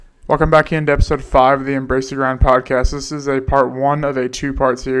Welcome back into episode 5 of the Embrace the Grind podcast. This is a part 1 of a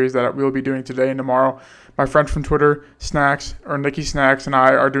 2-part series that we'll be doing today and tomorrow. My friend from Twitter, Nikki Snacks, and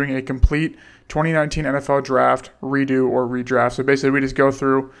I are doing a complete 2019 NFL draft redo or redraft. So basically we just go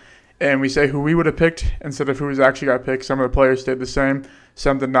through and we say who we would have picked instead of who was actually got picked. Some of the players stayed the same,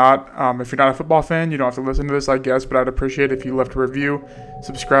 some did not. If you're not a football fan, you don't have to listen to this, I guess, but I'd appreciate it if you left a review,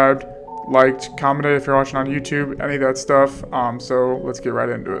 subscribed, liked, commented if you're watching on YouTube, any of that stuff. So let's get right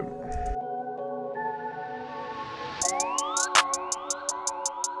into it.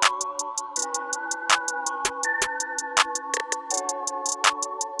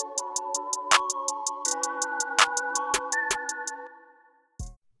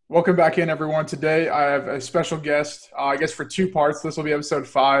 Welcome back in, everyone. Today I have a special guest, I guess for 2 parts. This will be episode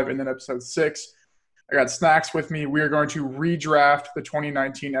 5 and then episode 6. I got Snacks with me. We are going to redraft the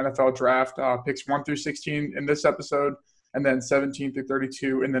 2019 NFL draft, picks 1 through 16 in this episode, and then 17 through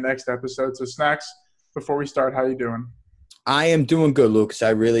 32 in the next episode. So Snacks, before we start, how you doing? I am doing good, Lucas. I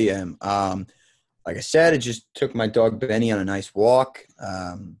really am. Like I said, I just took my dog Benny on a nice walk.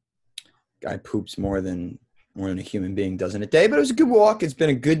 Guy poops more than a human being does in a day, but it was a good walk. It's been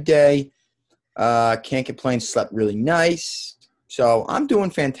a good day. Can't complain. Slept really nice. So I'm doing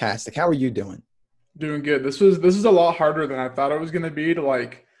fantastic. How are you doing? Doing good. This is a lot harder than I thought it was going to be to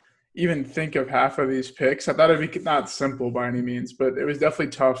even think of half of these picks. I thought it'd be not simple by any means, but it was definitely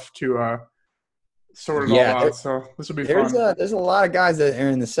tough to sort it all out. So this will be fun. There's a lot of guys that are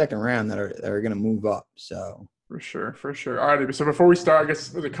in the second round that are going to move up. So for sure. All right. So before we start, I guess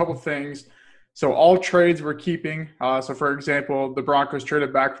there's a couple things. So all trades we're keeping. So for example, the Broncos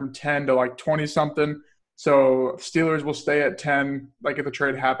traded back from 10 to 20 something. So Steelers will stay at 10. If the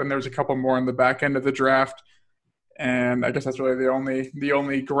trade happened, there was a couple more in the back end of the draft. And I guess that's really the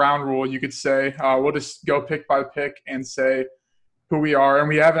only ground rule you could say. We'll just go pick by pick and say who we are. And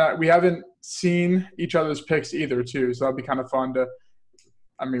we haven't seen each other's picks either too. So that'll be kind of fun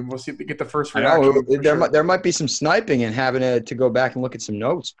we'll see if we get the first reaction. There might be some sniping and having to go back and look at some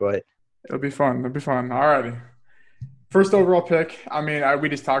notes, but it'll be fun. All righty. First overall pick. We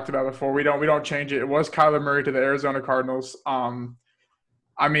just talked about it before. We don't change it. It was Kyler Murray to the Arizona Cardinals. I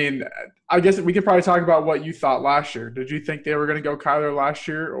guess we could probably talk about what you thought last year. Did you think they were going to go Kyler last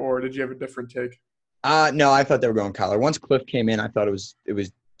year, or did you have a different take? No, I thought they were going Kyler. Once Cliff came in, I thought it was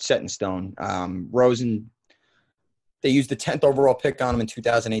set in stone. Rosen, they used the 10th overall pick on him in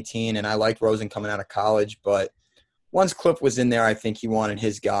 2018, and I liked Rosen coming out of college, but once Cliff was in there, I think he wanted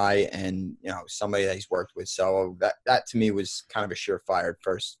his guy and, somebody that he's worked with. So that to me was kind of a surefire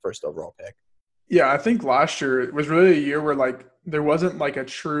first overall pick. Yeah, I think last year it was really a year where there wasn't a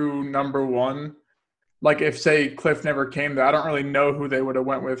true number one. If say Cliff never came there, I don't really know who they would have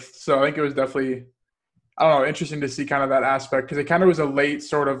went with. So I think it was definitely, interesting to see kind of that aspect because it kind of was a late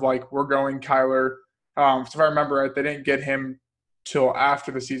sort of we're going Kyler. So if I remember right, they didn't get him till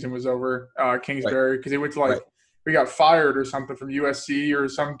after the season was over, Kingsbury, because he went to we got fired or something from USC or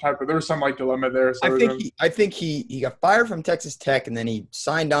some type of – there was some dilemma there. So I think he got fired from Texas Tech, and then he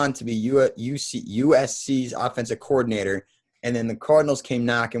signed on to be USC's offensive coordinator, and then the Cardinals came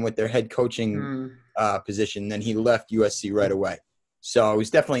knocking with their head coaching position. Then he left USC right away. So it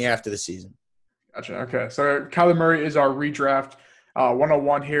was definitely after the season. Gotcha. Okay. So Kyler Murray is our redraft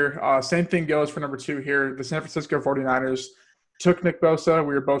 101 here. Same thing goes for number 2 here. The San Francisco 49ers took Nick Bosa.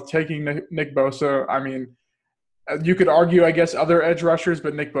 We were both taking Nick Bosa. You could argue, I guess, other edge rushers,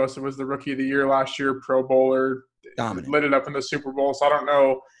 but Nick Bosa was the rookie of the year last year, Pro Bowler, dominant, lit it up in the Super Bowl. So I don't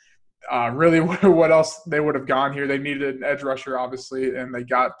know really what else they would have gone here. They needed an edge rusher, obviously, and they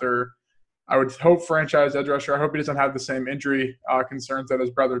got their, I would hope, franchise edge rusher. I hope he doesn't have the same injury concerns that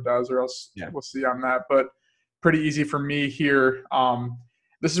his brother does, or else we'll see on that. But pretty easy for me here.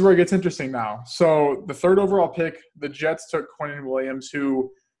 This is where it gets interesting now. So the 3rd overall pick, the Jets took Quinnen Williams,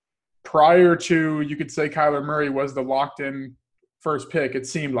 who – prior to, you could say, Kyler Murray was the locked-in first pick. It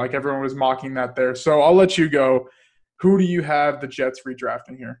seemed like everyone was mocking that there. So I'll let you go. Who do you have the Jets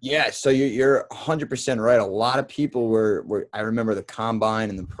redrafting here? Yeah, so you're 100% right. A lot of people were I remember the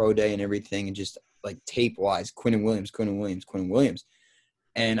Combine and the Pro Day and everything, and just tape-wise, Quinnen Williams.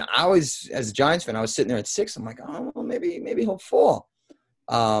 And I was, as a Giants fan, I was sitting there at 6. I'm like, oh, well, maybe he'll fall.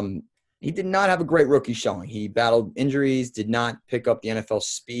 He did not have a great rookie showing. He battled injuries, did not pick up the NFL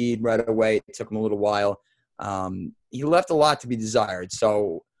speed right away. It took him a little while. He left a lot to be desired.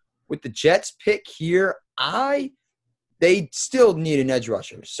 So with the Jets pick here, they still need an edge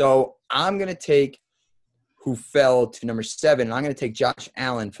rusher. So I'm going to take who fell to number 7, and I'm going to take Josh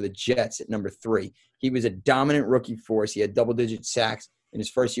Allen for the Jets at number 3. He was a dominant rookie force. He had double-digit sacks in his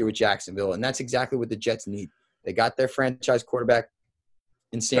first year with Jacksonville, and that's exactly what the Jets need. They got their franchise quarterback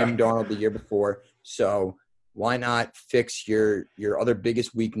in Sam Darnold the year before. So why not fix your other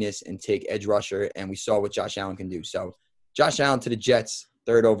biggest weakness and take edge rusher? And we saw what Josh Allen can do. So Josh Allen to the Jets,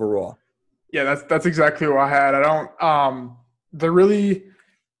 3rd overall. Yeah, that's exactly what I had. I don't they're really,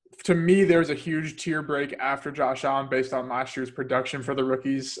 to me, there's a huge tier break after Josh Allen based on last year's production for the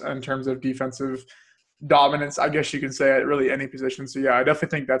rookies in terms of defensive dominance, I guess you can say, at really any position. So yeah, I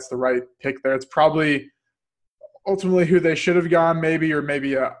definitely think that's the right pick there. It's probably ultimately who they should have gone, maybe, or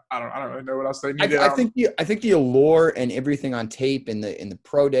maybe I don't really know what else they needed. I think the allure and everything on tape in the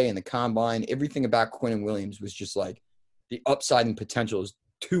pro day and the combine, everything about Quinnen Williams was just like the upside and potential is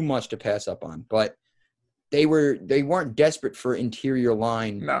too much to pass up on. But they weren't desperate for interior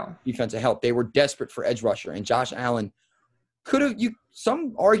line defensive help. They were desperate for edge rusher, and Josh Allen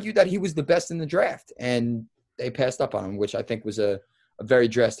some argue that he was the best in the draft, and they passed up on him, which I think was a very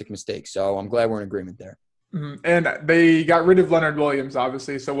drastic mistake. So I'm glad we're in agreement there. Mm-hmm. And they got rid of Leonard Williams,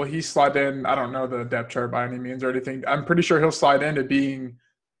 obviously. So will he slide in? I don't know the depth chart by any means or anything. I'm pretty sure he'll slide into being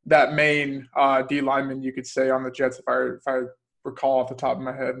that main D lineman, you could say, on the Jets, if I recall off the top of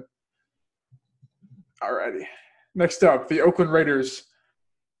my head. Alrighty. Next up, the Oakland Raiders.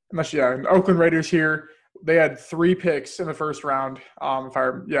 The Oakland Raiders here. They had 3 picks in the first round.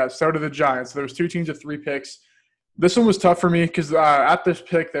 So did the Giants. So there was 2 teams with 3 picks. This one was tough for me because at this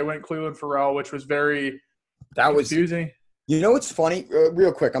pick they went Cleveland Farrell, which was very confusing. You know what's funny?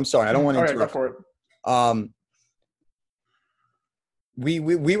 Real quick, I'm sorry, I don't want to interrupt. Go for it. We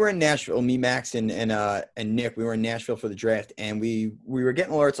were in Nashville. Me, Max, and Nick. We were in Nashville for the draft, and we were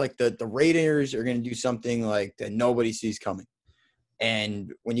getting alerts like the Raiders are going to do something like that nobody sees coming.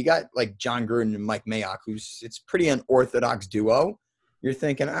 And when you got like John Gruden and Mike Mayock, it's pretty unorthodox duo, you're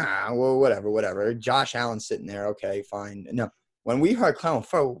thinking, well, whatever. Josh Allen's sitting there, okay, fine. No, when we heard Cleveland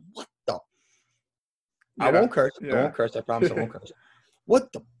Farrell, what the? Yeah, I won't curse. Yeah. I won't curse. I promise I won't curse.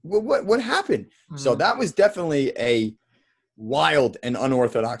 What happened? Mm-hmm. So that was definitely a wild and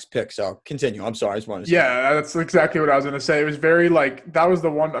unorthodox pick. So continue. I'm sorry. I just wanted to say that. That's exactly what I was going to say. It was very that was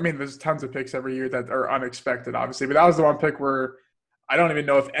the one. I mean, there's tons of picks every year that are unexpected, obviously, but that was the one pick where I don't even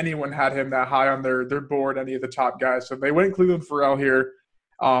know if anyone had him that high on their board, any of the top guys. So they went Cleveland Farrell here.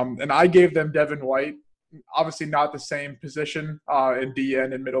 And I gave them Devin White, obviously not the same position in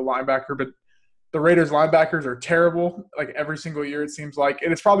DN and middle linebacker, but the Raiders linebackers are terrible like every single year, it seems like.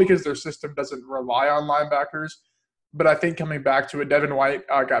 And it's probably because their system doesn't rely on linebackers. But I think coming back to it, Devin White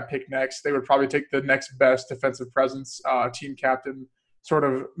got picked next. They would probably take the next best defensive presence, team captain sort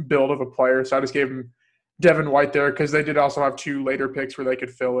of build of a player. So I just gave him Devin White there because they did also have 2 later picks where they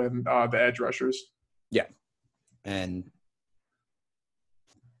could fill in the edge rushers. Yeah. And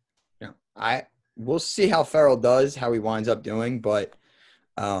we'll see how Farrell does, how he winds up doing, but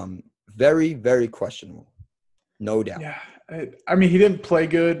very, very questionable. No doubt. Yeah. I mean, he didn't play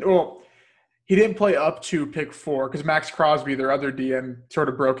good. Well, he didn't play up to pick 4 because Max Crosby, their other DN, sort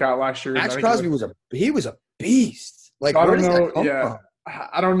of broke out last year. Max Crosby was a beast. Like, where does that come from?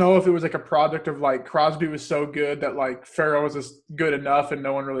 I don't know if it was like a product of like Crosby was so good that like Farrell was just good enough and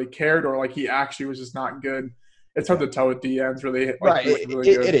no one really cared, or like he actually was just not good. It's hard to tell with DNs really. Like, right,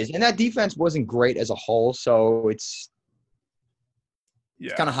 it is. And that defense wasn't great as a whole, so it's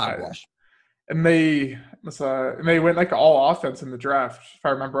kind of hogwash. And they went like all offense in the draft, if I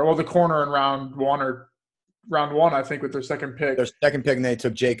remember. Well, the corner in round one, I think, with their second pick. And they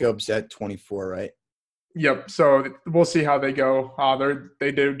took Jacobs at 24, right? Yep. So we'll see how they go.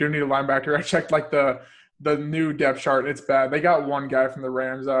 They do need a linebacker. I checked like the new depth chart. It's bad. They got one guy from the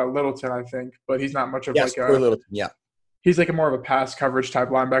Rams, Littleton, I think, but he's not much of Littleton. Yeah. He's like more of a pass coverage type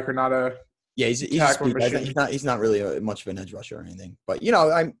linebacker, not a he's not really much of an edge rusher or anything. But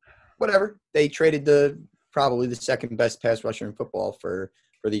whatever. They traded probably the second best pass rusher in football for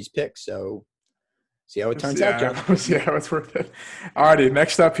these picks. So see how it turns out, John. We'll see how it's worth it. All righty,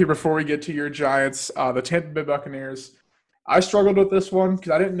 next up here before we get to your Giants, the Tampa Bay Buccaneers. I struggled with this one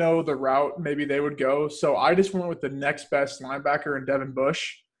because I didn't know the route maybe they would go. So I just went with the next best linebacker in Devin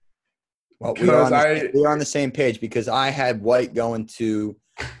Bush. Well, we are on the same page because I had White going to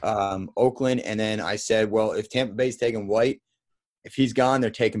Oakland, and then I said, well, if Tampa Bay's taking White, if he's gone,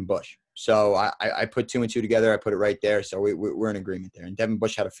 they're taking Bush. So I put 2 and 2 together. I put it right there. So we're in agreement there. And Devin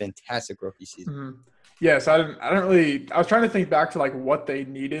Bush had a fantastic rookie season. Mm-hmm. Yes, I was trying to think back to like what they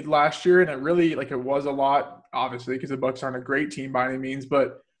needed last year, and it really like it was a lot, obviously, because the Bucs aren't a great team by any means,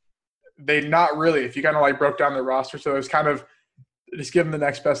 but they not really, if you kind of like broke down their roster. So it was kind of just give him the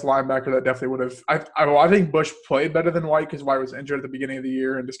next best linebacker that definitely would have. I think Bush played better than White because White was injured at the beginning of the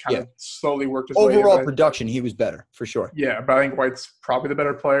year and just kind Yeah. of slowly worked his way in. Overall But production, he was better for sure. yeah, but I think White's probably the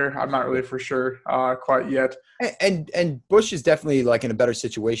better player. I'm not really for sure quite yet. And Bush is definitely like in a better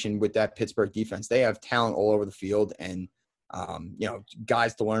situation with that Pittsburgh defense. They have talent all over the field, and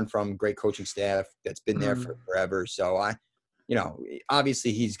guys to learn from. Great coaching staff that's been there for forever. So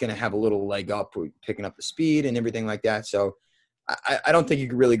obviously he's going to have a little leg up with picking up the speed and everything like that. So I don't think you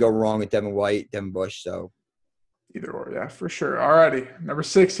could really go wrong with Devin White, Devin Bush. So either or, yeah, for sure. Alrighty, number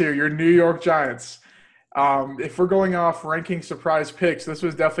 6 here, your New York Giants. If we're going off ranking surprise picks, this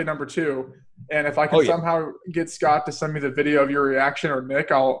was definitely number 2. And if I can somehow get Scott to send me the video of your reaction, or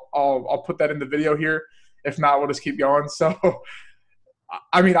Nick, I'll put that in the video here. If not, we'll just keep going. So,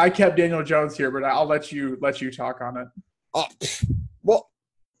 I mean, I kept Daniel Jones here, but I'll let you talk on it. Oh, well,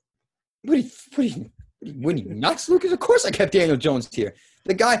 what are you nuts, Lucas? Of course I kept Daniel Jones here.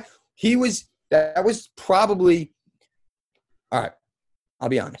 The guy, that was probably – all right, I'll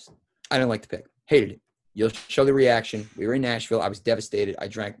be honest. I didn't like the pick. Hated it. You'll show the reaction. We were in Nashville. I was devastated. I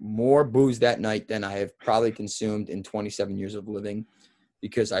drank more booze that night than I have probably consumed in 27 years of living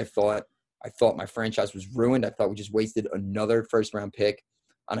because I thought my franchise was ruined. I thought we just wasted another first-round pick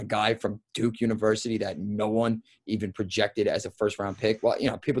on a guy from Duke University that no one even projected as a first-round pick. Well,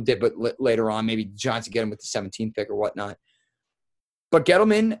 people did, but later on, maybe Giants would get him with the 17th pick or whatnot. But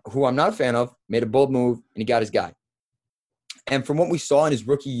Gettleman, who I'm not a fan of, made a bold move, and he got his guy. And from what we saw in his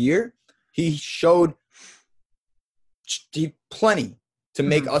rookie year, he showed plenty to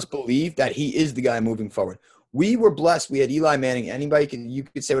make us believe that he is the guy moving forward. We were blessed. We had Eli Manning. You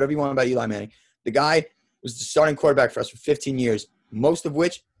could say whatever you want about Eli Manning. The guy was the starting quarterback for us for 15 years, most of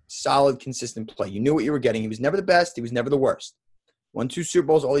which solid, consistent play. You knew what you were getting. He was never the best. He was never the worst. Won 2 Super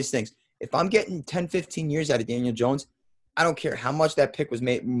Bowls, all these things. If I'm getting 10, 15 years out of Daniel Jones, I don't care how much that pick was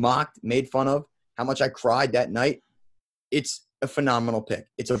mocked, made fun of, how much I cried that night. It's a phenomenal pick.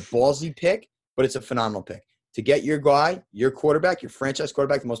 It's a ballsy pick, but it's a phenomenal pick. To get your guy, your quarterback, your franchise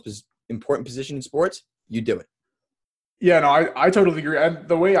quarterback, the most important position in sports, you do it. Yeah, no, I totally agree. And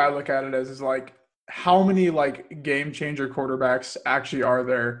the way I look at it is like how many like game changer quarterbacks actually are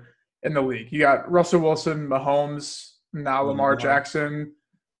there in the league? You got Russell Wilson, Mahomes, now Lamar Jackson.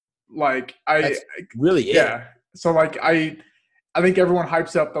 Like That's really yeah. So like I think everyone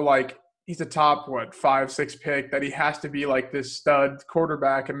hypes up the like he's a top 5-6 pick, that he has to be like this stud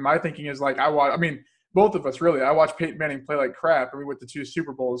quarterback. And my thinking is like both of us really. I watched Peyton Manning play like crap, and we went to 2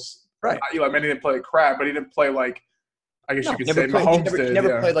 Super Bowls. Right. Eli Manning didn't play like crap, but he didn't play like I guess you could say Mahomes did. He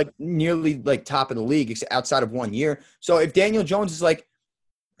never played like nearly like top of the league outside of 1 year. So if Daniel Jones is like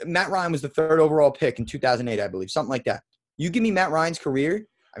Matt Ryan was the 3rd overall pick in 2008, I believe, something like that. You give me Matt Ryan's career.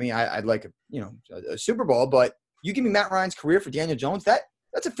 I mean, I'd like a Super Bowl, but you give me Matt Ryan's career for Daniel Jones.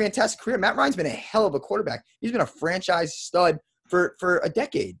 That's a fantastic career. Matt Ryan's been a hell of a quarterback. He's been a franchise stud for a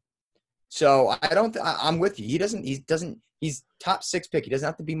decade. So I'm with you. He's top 6 pick. He doesn't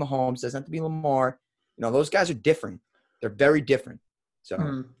have to be Mahomes. Doesn't have to be Lamar. Those guys are different. They're very different.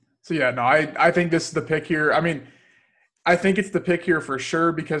 So yeah, no, I think this is the pick here. I mean, I think it's the pick here for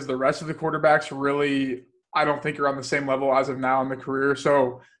sure because the rest of the quarterbacks really, I don't think are on the same level as of now in the career.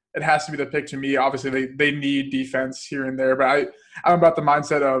 So it has to be the pick to me. Obviously, they need defense here and there, but I'm about the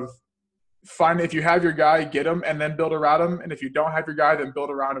mindset of if you have your guy, get him and then build around him. And if you don't have your guy, then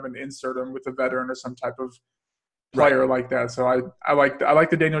build around him and insert him with a veteran or some type of player like that. So I like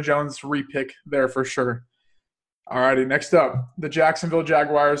the Daniel Jones repick there for sure. All righty, next up, the Jacksonville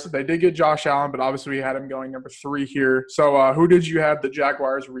Jaguars. They did get Josh Allen, but obviously we had him going number 3 here. So who did you have the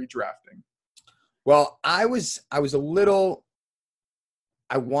Jaguars redrafting? Well, I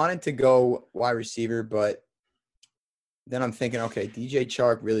wanted to go wide receiver, but then I'm thinking, okay, DJ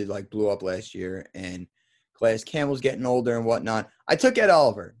Chark really blew up last year, and Calais Campbell's getting older and whatnot. I took Ed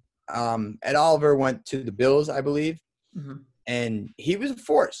Oliver. Ed Oliver went to the Bills, I believe, and he was a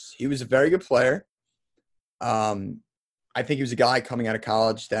force. He was a very good player. I think he was a guy coming out of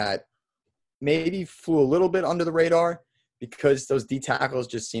college that maybe flew a little bit under the radar because those D tackles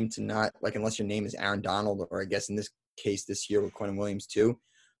just seem to not, unless your name is Aaron Donald, or I guess in this case this year with Quinnen Williams too.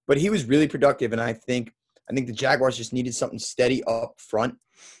 But he was really productive, and I think the Jaguars just needed something steady up front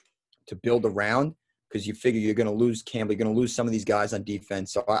to build around because you figure you're going to lose Campbell, you're going to lose some of these guys on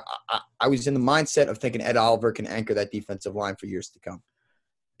defense. So I was in the mindset of thinking Ed Oliver can anchor that defensive line for years to come.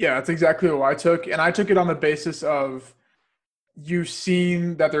 Yeah, that's exactly what I took. And I took it on the basis of you've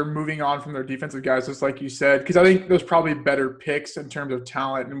seen that they're moving on from their defensive guys, just like you said, because I think there's probably better picks in terms of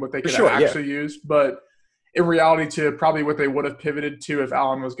talent and what they could actually use. But in reality, to probably what they would have pivoted to if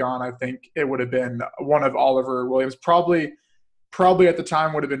Allen was gone, I think it would have been one of Oliver Williams. Probably probably at the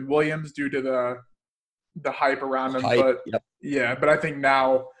time would have been Williams due to the hype around him. Hype. But Yep. yeah, but I think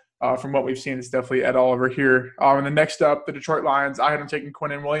now from what we've seen, it's definitely Ed Oliver here. And then next up, the Detroit Lions. I had him taking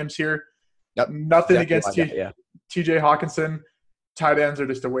Quinnen Williams here. Yep. Nothing Exactly against TJ Hawkinson. Tight ends are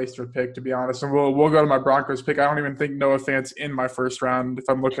just a waste of a pick, to be honest. And we'll go to my Broncos pick. I don't even think Noah Fant's in my first round if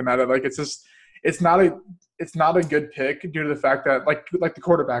I'm looking at it. Like it's not a good pick due to the fact that like the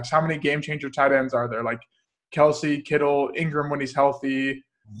quarterbacks, how many game changer tight ends are there? Like Kelsey, Kittle, Ingram when he's healthy.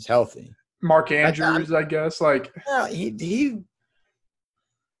 He's healthy. Mark Andrews, I guess. Like he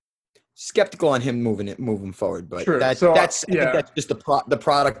skeptical on him moving forward, but true. I think that's just the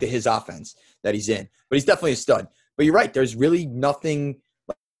product of his offense that he's in. But he's definitely a stud. But you're right. There's really nothing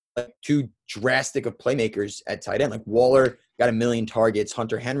like too drastic of playmakers at tight end. Like Waller got 1 million targets.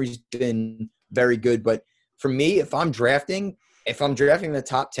 Hunter Henry's been very good. But for me, if I'm drafting in the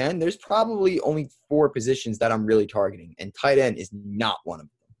top 10, there's probably only 4 positions that I'm really targeting, and tight end is not one of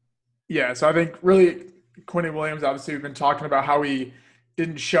them. Yeah, so I think really Quinnen Williams, obviously we've been talking about how he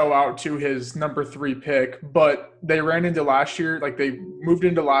didn't show out to his number 3 pick, but they ran into last year, like they moved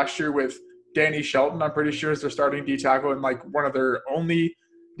into last year with Danny Shelton, I'm pretty sure, is their starting D tackle and like one of their only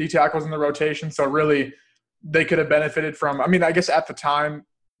D tackles in the rotation. So really they could have benefited from, I mean, I guess at the time,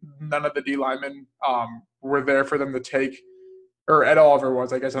 none of the D linemen were there for them to take, or Ed Oliver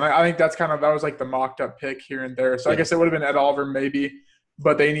was, I guess. And I think that was like the mocked up pick here and there. So yeah. I guess it would have been Ed Oliver maybe,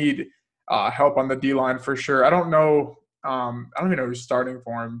 but they need help on the D line for sure. I don't know. I don't even know who's starting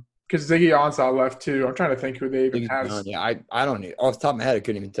for him because Ziggy Ansah left too. I'm trying to think who they even have. Yeah, I don't know. Off the top of my head, I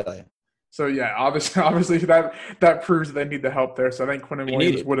couldn't even tell you. So yeah, obviously that proves they need the help there. So I think Quinnen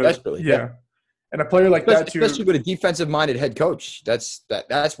Williams would have. Yeah. And a player like that too, especially with a defensive-minded head coach. That's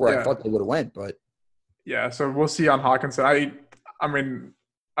where I thought they would have went. But yeah, so we'll see on Hawkinson. I mean,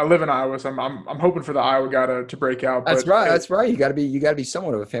 I live in Iowa, so I'm hoping for the Iowa guy to break out. That's right. That's right. You got to be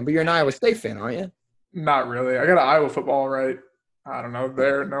somewhat of a fan, but you're an Iowa State fan, aren't you? Not really. I got an Iowa football right. I don't know.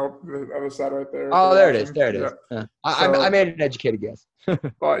 The other side right there. Oh, there it is. There it is. Yeah. I made an educated guess.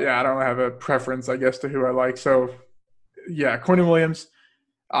 But yeah, I don't have a preference, I guess, to who I like. So yeah, Quinnen Williams.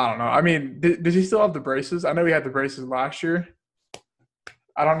 I don't know. I mean, does he still have the braces? I know he had the braces last year.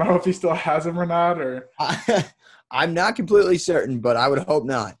 I don't know if he still has them or not. Or I'm not completely certain, but I would hope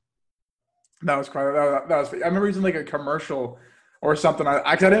not. That was I remember using like a commercial or something.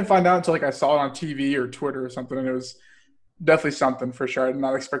 I didn't find out until like I saw it on TV or Twitter or something, and it was definitely something for sure. I did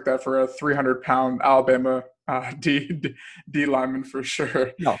not expect that for a 300-pound Alabama D lineman for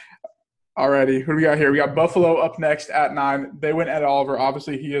sure. No. Alrighty, who do we got here? We got Buffalo up next at 9. They went Ed Oliver.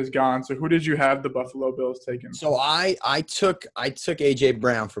 Obviously, he is gone. So who did you have the Buffalo Bills taking? So I took A.J.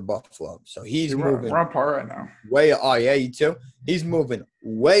 Brown for Buffalo. So he's moving. We're on par right now. Way up. Oh, yeah, you too? He's moving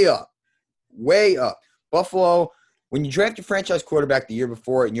way up. Way up. Buffalo, when you draft your franchise quarterback the year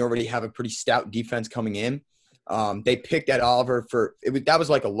before and you already have a pretty stout defense coming in, they picked Ed Oliver that was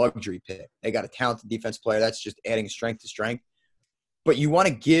like a luxury pick. They got a talented defense player. That's just adding strength to strength. But you want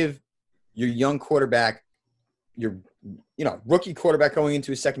to give your young quarterback, your rookie quarterback going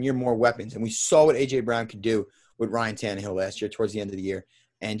into his second year, more weapons. And we saw what A.J. Brown could do with Ryan Tannehill last year towards the end of the year.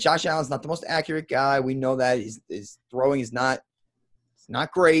 And Josh Allen's not the most accurate guy. We know that. His throwing is not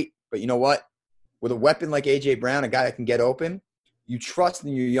great. But you know what? With a weapon like A.J. Brown, a guy that can get open, you trust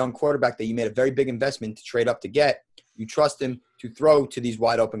in your young quarterback that you made a very big investment to trade up to get. You trust him to throw to these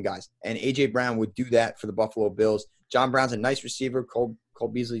wide open guys. And A.J. Brown would do that for the Buffalo Bills. John Brown's a nice receiver. Cole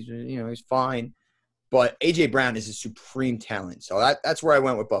Beasley's, he's fine. But A.J. Brown is a supreme talent. So that's where I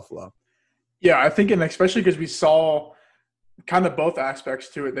went with Buffalo. Yeah, I think, and especially because we saw kind of both aspects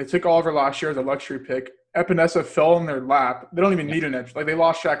to it. They took Oliver last year as a luxury pick. Epinesa fell in their lap. They don't even need an edge. Like, they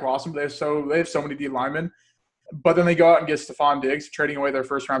lost Shaq Lawson, but they have so many D linemen. But then they go out and get Stephon Diggs, trading away their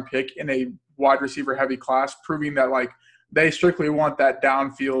first-round pick in a wide receiver-heavy class, proving that, like, they strictly want that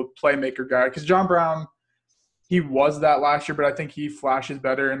downfield playmaker guy. Because John Brown, he was that last year, but I think he flashes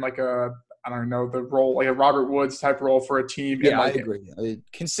better in like the role, like a Robert Woods type role for a team. Yeah, I agree.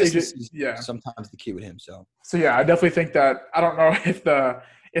 Consistency is sometimes the key with him. So yeah, I definitely think that – I don't know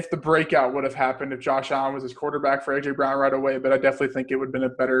if the breakout would have happened if Josh Allen was his quarterback for A.J. Brown right away, but I definitely think it would have been a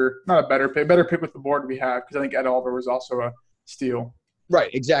better pick with the board we had, because I think Ed Oliver was also a steal. Right,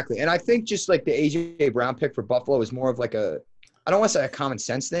 exactly. And I think just like the A.J. Brown pick for Buffalo is more of like I don't want to say a common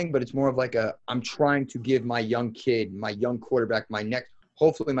sense thing, but it's more of like I'm trying to give my young kid, my young quarterback,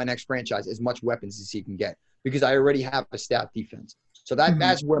 hopefully my next franchise, as much weapons as he can get, because I already have a stout defense. So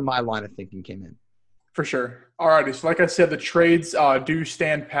that's where my line of thinking came in. For sure. All righty. So like I said, the trades do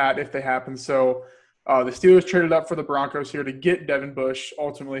stand pat if they happen. So the Steelers traded up for the Broncos here to get Devin Bush.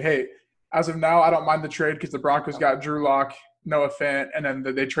 Ultimately, hey, as of now, I don't mind the trade because the Broncos got Drew Lock Noah Fant, and then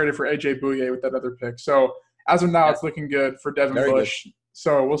they traded for AJ Bouye with that other pick. So as of now, Yeah, it's looking good for Devin very good. Bush.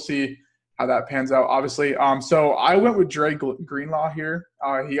 So we'll see how that pans out, obviously. So I went with Dre Greenlaw here.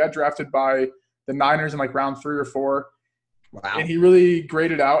 He got drafted by the Niners in like round 3 or 4, and Wow. he really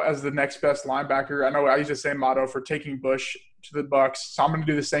graded out as the next best linebacker. I know I use the same motto for taking Bush to the Bucks, so I'm going to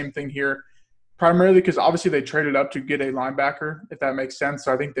do the same thing here. Primarily because obviously they traded up to get a linebacker, if that makes sense.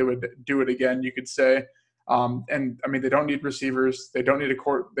 So I think they would do it again, you could say. And I mean, they don't need receivers. They don't need a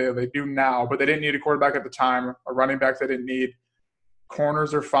court. They do now, but they didn't need a quarterback at the time. A running back they didn't need.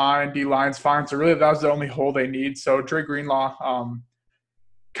 Corners are fine. D line's fine. So really, that was the only hole they need. So Dre Greenlaw,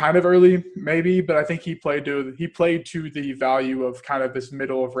 kind of early maybe, but I think he played to the value of kind of this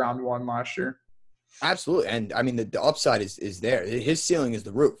middle of round 1 last year. Absolutely. And I mean, the upside is there. His ceiling is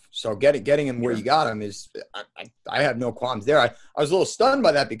the roof. So getting him where you got him is I have no qualms there. I was a little stunned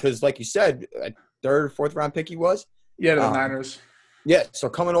by that because, like you said, a third, fourth round pick he was. Yeah, to the Niners. Yeah, so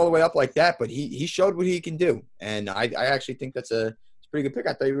coming all the way up like that, but he showed what he can do. And I actually think it's a pretty good pick.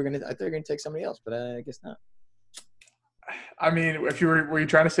 I thought you were gonna take somebody else, but I guess not. I mean, if you were you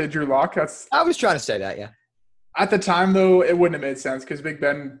trying to say Drew Lock? I was trying to say that, yeah. At the time, though, it wouldn't have made sense because Big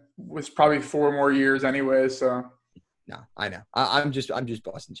Ben was probably 4 more years anyway. So no, I know. I'm just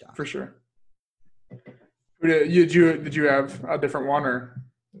busting chops. For sure. Did you have a different one or?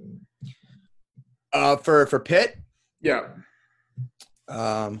 For Pitt? Yeah.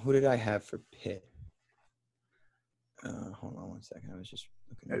 Who did I have for Pitt? Hold on one second. I was just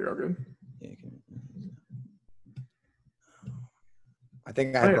looking. Yeah, you're all good. Yeah, I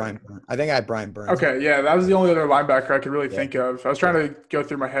think I had Brian Burns. Okay, yeah, that was the only other linebacker I could really think of. I was trying to go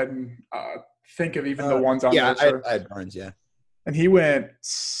through my head and think of even the ones on there. Yeah, I had Burns, yeah. And he went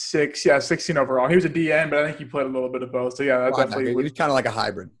 16 overall. He was a DN, but I think he played a little bit of both. So, yeah, that definitely he was kind of like a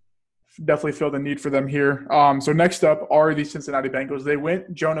hybrid. Definitely feel the need for them here. So, next up are the Cincinnati Bengals. They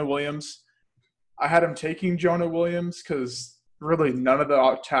went Jonah Williams. I had him taking Jonah Williams because really none of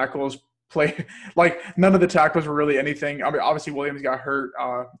the tackles none of the tackles were really anything. I mean, obviously Williams got hurt,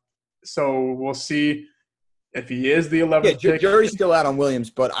 so we'll see if he is the 11th pick. Jury's still out on Williams,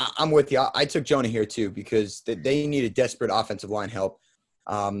 but I'm with you. I took Jonah here too because they needed desperate offensive line help.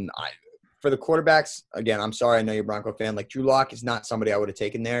 For the quarterbacks, again, I'm sorry, I know you're a Bronco fan. Like Drew Lock is not somebody I would have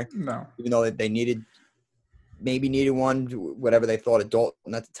taken there. No, even though they needed one, whatever they thought adult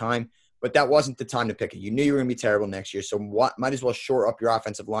at the time. But that wasn't the time to pick it. You knew you were going to be terrible next year, so might as well shore up your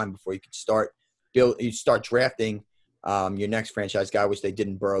offensive line before you could start drafting your next franchise guy, which they did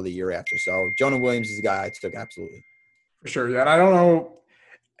in Burrow the year after. So Jonah Williams is the guy I took absolutely. For sure, yeah. And I don't know.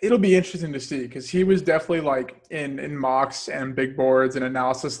 It'll be interesting to see because he was definitely like in mocks and big boards and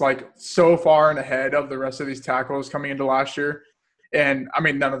analysis like so far and ahead of the rest of these tackles coming into last year. And, I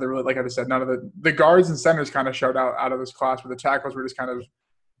mean, none of the – like I just said, none of the guards and centers kind of showed out of this class, but the tackles were just kind of –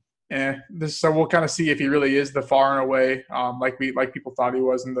 so we'll kind of see if he really is the far and away like people thought he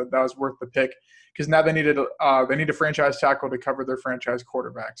was, and that was worth the pick because now they need a franchise tackle to cover their franchise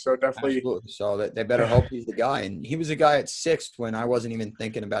quarterback. So definitely, absolutely. So they better hope he's the guy. And he was a guy at 6 when I wasn't even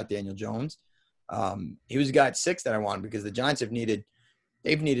thinking about Daniel Jones. He was a guy at 6 that I wanted because the Giants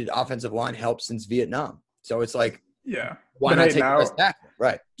they've needed offensive line help since Vietnam. So it's like, yeah, why not take the best tackle?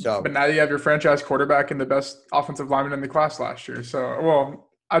 Right. So, but now you have your franchise quarterback and the best offensive lineman in the class last year. So, well.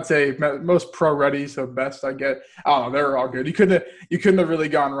 I'd say most pro ready, so best I get. Oh, they were all good. You couldn't have really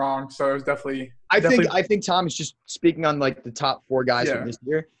gone wrong. So it was definitely. I think Tom is just speaking on like the top 4 guys from this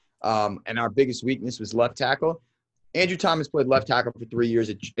year. And our biggest weakness was left tackle. Andrew Thomas played left tackle for 3 years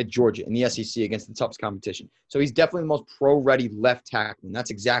at Georgia in the SEC against the toughest competition. So he's definitely the most pro ready left tackle, and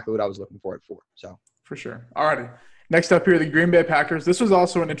that's exactly what I was looking for it for. So for sure. All righty. Next up here, the Green Bay Packers. This was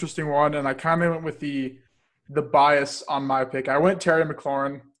also an interesting one, and I kind of went with the bias on my pick. I went Terry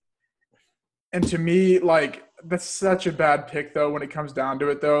McLaurin. And to me, like, that's such a bad pick, though, when it comes down to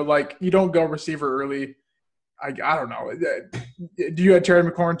it, though. Like, you don't go receiver early. I don't know. Do you have Terry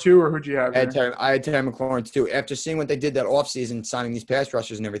McLaurin, too, or who'd you have? I had Terry McLaurin, too. After seeing what they did that offseason, signing these pass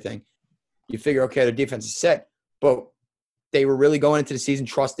rushers and everything, you figure, okay, their defense is set. But they were really going into the season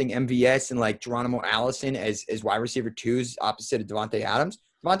trusting MVS and, like, Geronimo Allison as wide receiver 2s opposite of Devontae Adams.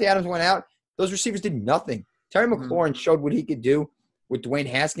 Devontae Adams went out. Those receivers did nothing. Terry McLaurin showed what he could do with Dwayne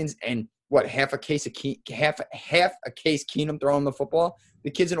Haskins and half a case Keenum throwing the football. The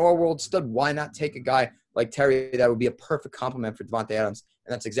kid's an all-world stud. Why not take a guy like Terry that would be a perfect complement for Devontae Adams?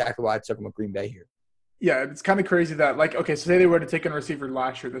 And that's exactly why I took him with Green Bay here. Yeah, it's kind of crazy that, like, okay, so say they would have taken a receiver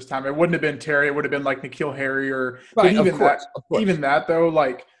last year this time. It wouldn't have been Terry. It would have been, like, N'Keal Harry or – right, even that, though,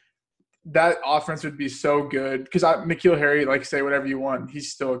 like, that offense would be so good. Because N'Keal Harry, like, say whatever you want,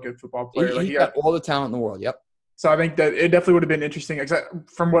 he's still a good football player. He got all the talent in the world, yep. So I think that it definitely would have been interesting. Except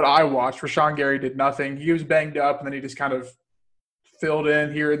from what I watched, Rashawn Gary did nothing. He was banged up, and then he just kind of filled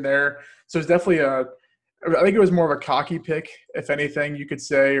in here and there. So it's definitely I think it was more of a cocky pick, if anything, you could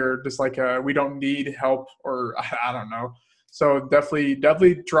say, or just like we don't need help, or I don't know. So definitely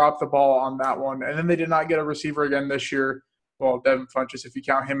dropped the ball on that one. And then they did not get a receiver again this year. Well, Devin Funchess, if you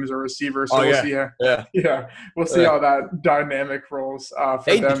count him as a receiver. So we'll see. Yeah, we'll see how that dynamic rolls for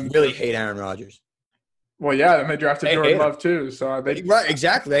they them. They really hate Aaron Rodgers. Well, yeah, and they drafted Jordan Love too. So right,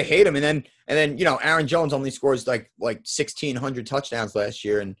 exactly. They hate him, and then Aaron Jones only scores like 1,600 touchdowns last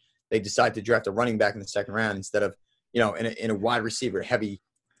year, and they decide to draft a running back in the second round instead of in a wide receiver heavy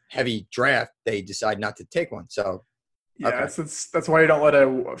draft. They decide not to take one. So yeah, that's why you don't let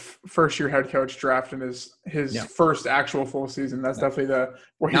a first-year head coach draft in his first actual full season. That's definitely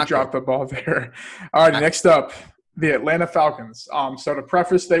where he dropped the ball there. All right, next up, the Atlanta Falcons. So to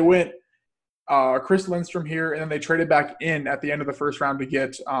preface, they went Chris Lindstrom here, and then they traded back in at the end of the first round to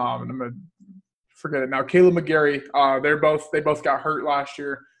get I'm gonna forget it now. Caleb McGarry. They both got hurt last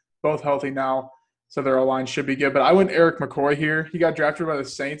year, both healthy now, so their line should be good. But I went Eric McCoy here. He got drafted by the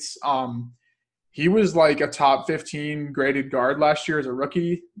Saints. He was like a top 15 graded guard last year as a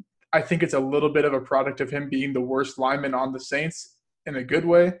rookie. I think it's a little bit of a product of him being the worst lineman on the Saints in a good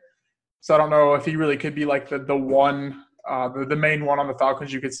way. So I don't know if he really could be like the one, the main one on the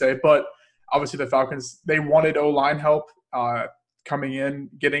Falcons, you could say. But obviously the Falcons, they wanted O-line help coming in,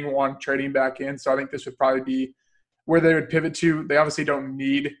 getting one, trading back in. So I think this would probably be where they would pivot to. They obviously don't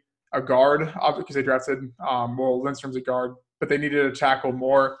need a guard because they drafted Lindstrom's a guard, but they needed a tackle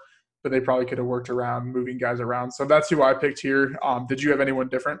more. But they probably could have worked around moving guys around. So that's who I picked here. Did you have anyone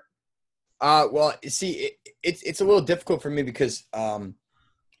different? Well, see, it's a little difficult for me because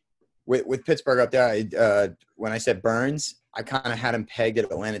with Pittsburgh up there, when I said Burns, I kind of had him pegged at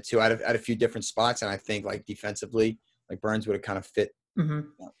Atlanta too. I had a few different spots, and I think like defensively, like Burns would have kind of fit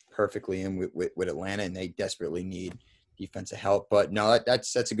perfectly in with Atlanta, and they desperately need defensive help. But no,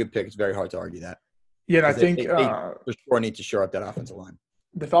 that's a good pick. It's very hard to argue that. Yeah, and I think they for sure need to shore up that offensive line.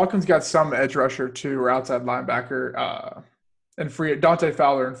 The Falcons got some edge rusher too, or outside linebacker, and Dante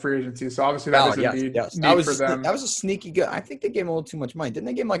Fowler in free agency. So obviously that was a need for them. That was a sneaky good. I think they gave him a little too much money. Didn't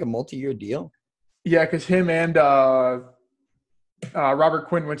they give him like a multi-year deal? Yeah, because him and Robert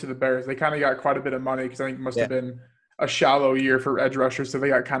Quinn went to the Bears. They kind of got quite a bit of money because I think it must have been a shallow year for edge rushers, so they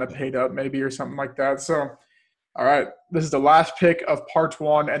got kind of paid up maybe or something like that. So, all right, this is the last pick of part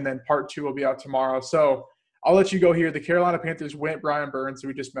 1, and then part 2 will be out tomorrow. So I'll let you go here. The Carolina Panthers went Brian Burns, who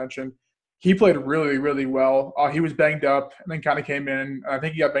we just mentioned. He played really, really well. He was banged up and then kind of came in. I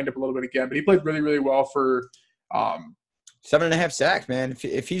think he got banged up a little bit again, but he played really, really well for 7.5 sacks, man.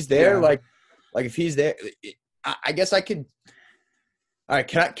 If he's there, like if he's there, I guess I could. All right,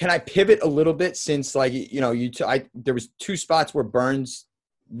 can I pivot a little bit since there was 2 spots where Burns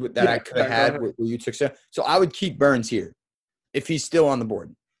that I could have had where you took. So I would keep Burns here if he's still on the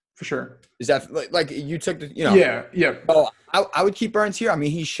board. For sure. Is that like you took the, Yeah. Oh, I would keep Burns here. I mean,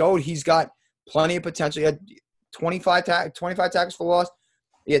 he showed he's got plenty of potential. He had 25 tackles for loss.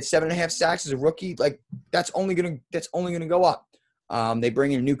 He had 7.5 sacks as a rookie. Like that's only gonna go up. They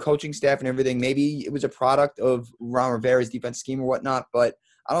bring in a new coaching staff and everything. Maybe it was a product of Ron Rivera's defense scheme or whatnot, but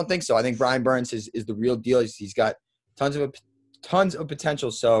I don't think so. I think Brian Burns is the real deal. He's got tons of potential.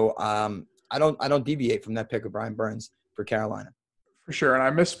 So I don't deviate from that pick of Brian Burns for Carolina. For sure, and I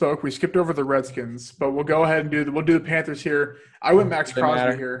misspoke. We skipped over the Redskins, but we'll go ahead and do the Panthers here. I went Max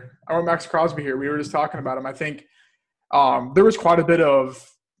Crosby here. We were just talking about him. I think there was quite a bit of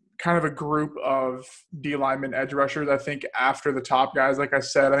kind of a group of D lineman edge rushers. I think after the top guys, like I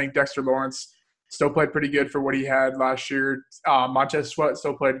said, I think Dexter Lawrence still played pretty good for what he had last year. Montez Sweat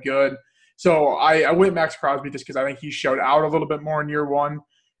still played good. So I went Max Crosby just because I think he showed out a little bit more in year 1,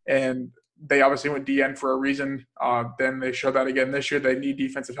 and they obviously went DN for a reason. Then they showed that again this year. They need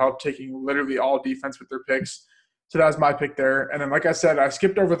defensive help, taking literally all defense with their picks. So that was my pick there. And then, like I said, I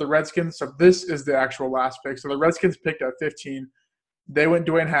skipped over the Redskins. So this is the actual last pick. So the Redskins picked at 15. They went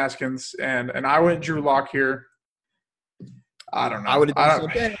Dwayne Haskins, and I went Drew Lock here. I don't know. I would do the same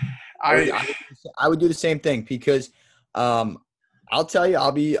thing. I would do the same thing because I'll tell you,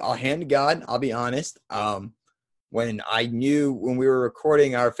 I'll hand to God, I'll be honest. When we were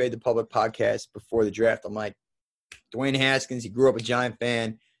recording our Fade the Public podcast before the draft, I'm like, Dwayne Haskins, he grew up a Giant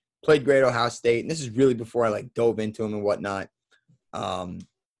fan, played great at Ohio State. And this is really before I dove into him and whatnot.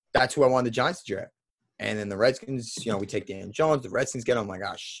 That's who I wanted the Giants to draft. And then the Redskins, we take Dan Jones, the Redskins get him. I'm like,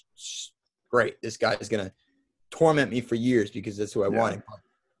 gosh, great. This guy is going to torment me for years because that's who I wanted.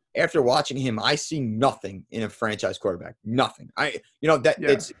 After watching him, I see nothing in a franchise quarterback. Nothing.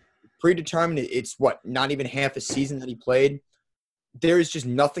 It's predetermined. It's what, not even half a season that he played. There is just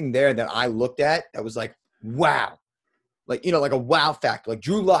nothing there that I looked at that was like, wow. Like, like a wow factor. Like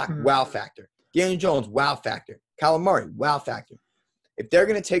Drew Lock, wow factor. Daniel Jones, wow factor. Kyler Murray, wow factor. If they're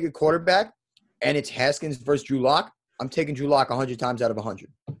going to take a quarterback and it's Haskins versus Drew Lock, I'm taking Drew Lock 100 times out of 100.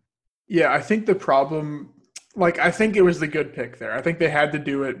 Yeah, I think the problem, I think it was the good pick there. I think they had to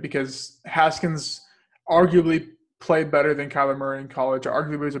do it because Haskins arguably played better than Kyler Murray in college.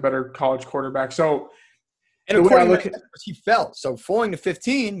 Arguably was a better college quarterback. So, and according to he fell. So falling to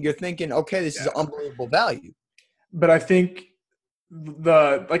 15, you're thinking, okay, this is unbelievable value. But I think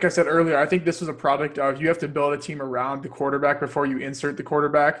like I said earlier, I think this was a product of you have to build a team around the quarterback before you insert the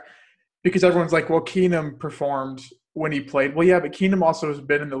quarterback, because everyone's like, well, Keenum performed when he played. Well, yeah, but Keenum also has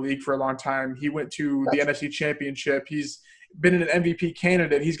been in the league for a long time. He went to the NFC Championship. He's been an MVP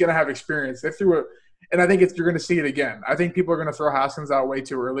candidate. He's going to have experience. They threw it, and I think you're going to see it again. I think people are going to throw Haskins out way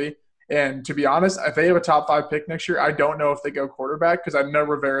too early. And to be honest, if they have a top 5 pick next year, I don't know if they go quarterback, because I know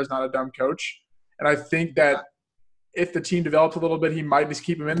Rivera is not a dumb coach. And I think that if the team develops a little bit, he might just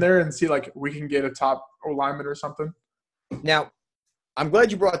keep him in there and see, we can get a top lineman or something. Now, I'm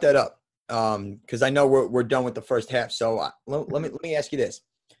glad you brought that up, because I know we're done with the first half. So let me ask you this.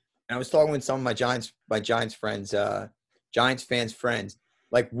 And I was talking with some of my Giants friends, Giants fans friends.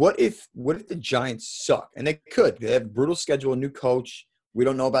 Like, what if the Giants suck? And they could. They have a brutal schedule, a new coach. We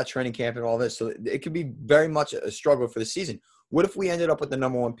don't know about training camp and all this. So it could be very much a struggle for the season. What if we ended up with the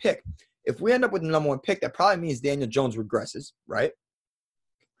number 1 pick? If we end up with the number 1 pick, that probably means Daniel Jones regresses, right?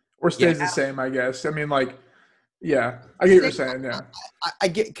 Or stays the same, I guess. I mean, yeah, I get what you're saying, yeah. I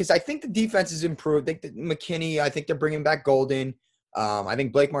get, because I think the defense has improved. I think that McKinney, I think they're bringing back Golden. I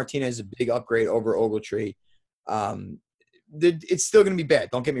think Blake Martinez is a big upgrade over Ogletree. It's still going to be bad.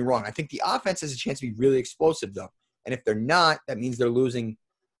 Don't get me wrong. I think the offense has a chance to be really explosive, though. And if they're not, that means they're losing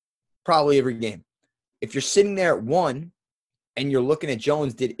probably every game. If you're sitting there at 1 and you're looking at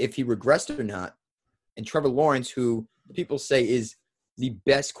Jones, if he regressed or not, and Trevor Lawrence, who people say is the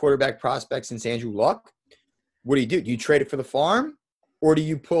best quarterback prospect since Andrew Luck, what do? Do you trade it for the farm, or do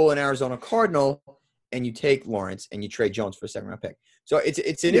you pull an Arizona Cardinal and you take Lawrence and you trade Jones for a 7th-round pick? So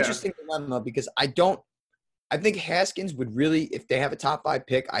it's an interesting dilemma, because I think Haskins would really, if they have a top 5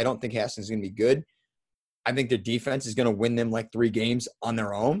 pick, I don't think Haskins is going to be good. I think their defense is going to win them 3 games on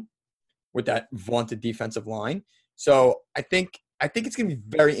their own with that vaunted defensive line. So I think it's going to be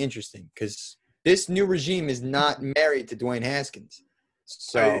very interesting, because this new regime is not married to Dwayne Haskins.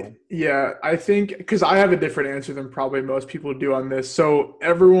 So I think, because I have a different answer than probably most people do on this. So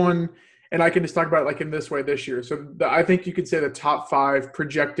everyone, and I can just talk about it in this way this year. So I think you could say the top 5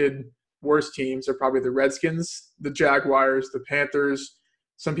 projected worst teams are probably the Redskins, the Jaguars, the Panthers.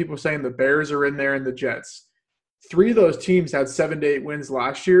 Some people saying the Bears are in there, and the Jets. 3 of those teams had 7 to 8 wins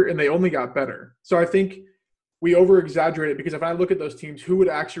last year, and they only got better. So I think we over-exaggerate it, because if I look at those teams, who would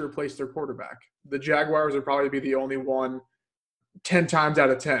actually replace their quarterback? The Jaguars would probably be the only one 10 times out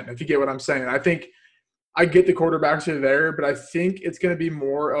of 10, if you get what I'm saying. I think I get the quarterbacks are there, but I think it's going to be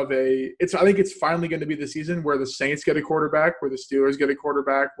more of I think it's finally going to be the season where the Saints get a quarterback, where the Steelers get a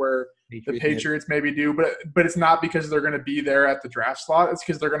quarterback, where the Patriots maybe do, but it's not because they're going to be there at the draft slot. It's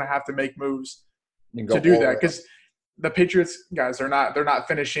because they're going to have to make moves to do that. Because the Patriots guys they're not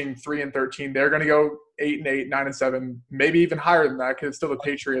finishing 3-13. They're going to go 8-8, 9-7, maybe even higher than that, because it's still the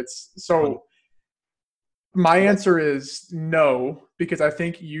Patriots. So my answer is no, because I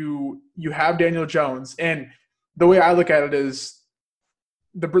think you have Daniel Jones, and the way I look at it is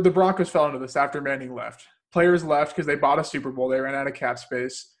the Broncos fell into this after Manning left. Players left because they bought a Super Bowl. They ran out of cap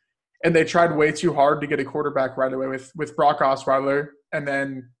space, and they tried way too hard to get a quarterback right away with Brock Osweiler and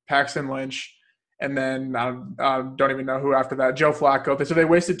then Paxton Lynch, and then don't even know who after that, Joe Flacco. So they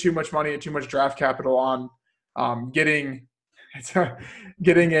wasted too much money and too much draft capital on getting their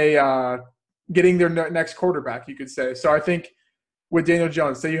next quarterback, you could say. So I think with Daniel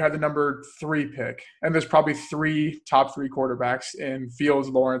Jones, say you had the number 3 pick, and there's probably 3 top 3 quarterbacks in Fields,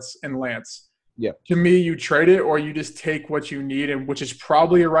 Lawrence, and Lance. Yeah. To me, you trade it, or you just take what you need, and which is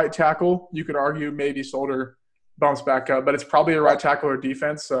probably a right tackle. You could argue maybe Solder bumps back up, but it's probably a right tackle or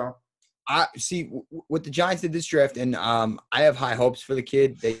defense. So I see what the Giants did this draft, and I have high hopes for the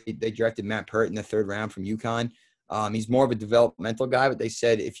kid. They drafted Matt Pert in the 3rd round from UConn. He's more of a developmental guy, but they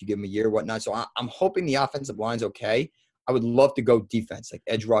said if you give him a year, whatnot. So I'm hoping the offensive line's okay. I would love to go defense, like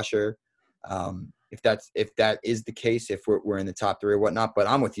edge rusher, if that is the case, if we're in the top 3 or whatnot. But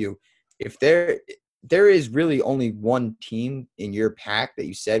I'm with you. If there is really only one team in your pack that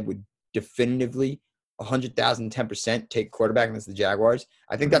you said would definitively 100,000, 10% take quarterback, and that's the Jaguars.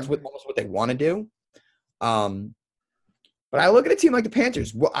 I think that's almost what they want to do. But I look at a team like the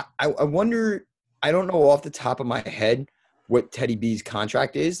Panthers. Well, I wonder. I don't know off the top of my head what Teddy B's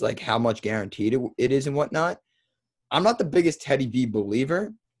contract is, like how much guaranteed it is and whatnot. I'm not the biggest Teddy B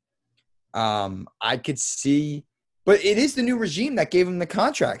believer. I could see, but it is the new regime that gave him the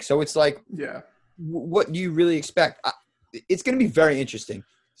contract. So it's like, Yeah. What do you really expect? It's going to be very interesting to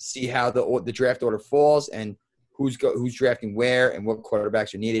see how the draft order falls and who's drafting where and what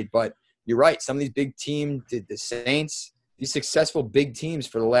quarterbacks are needed. But you're right. Some of these big teams, the Saints, these successful big teams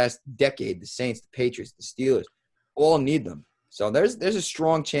for the last decade, the Saints, the Patriots, the Steelers, all need them. So there's a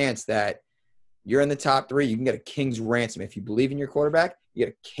strong chance that you're in the top 3. You can get a king's ransom. If you believe in your quarterback, you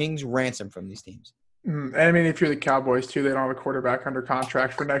get a king's ransom from these teams. And I mean, if you're the Cowboys too, they don't have a quarterback under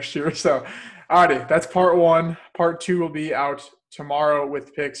contract for next year. So, alrighty, that's part 1. Part 2 will be out tomorrow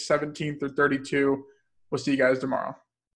with picks 17 through 32. We'll see you guys tomorrow.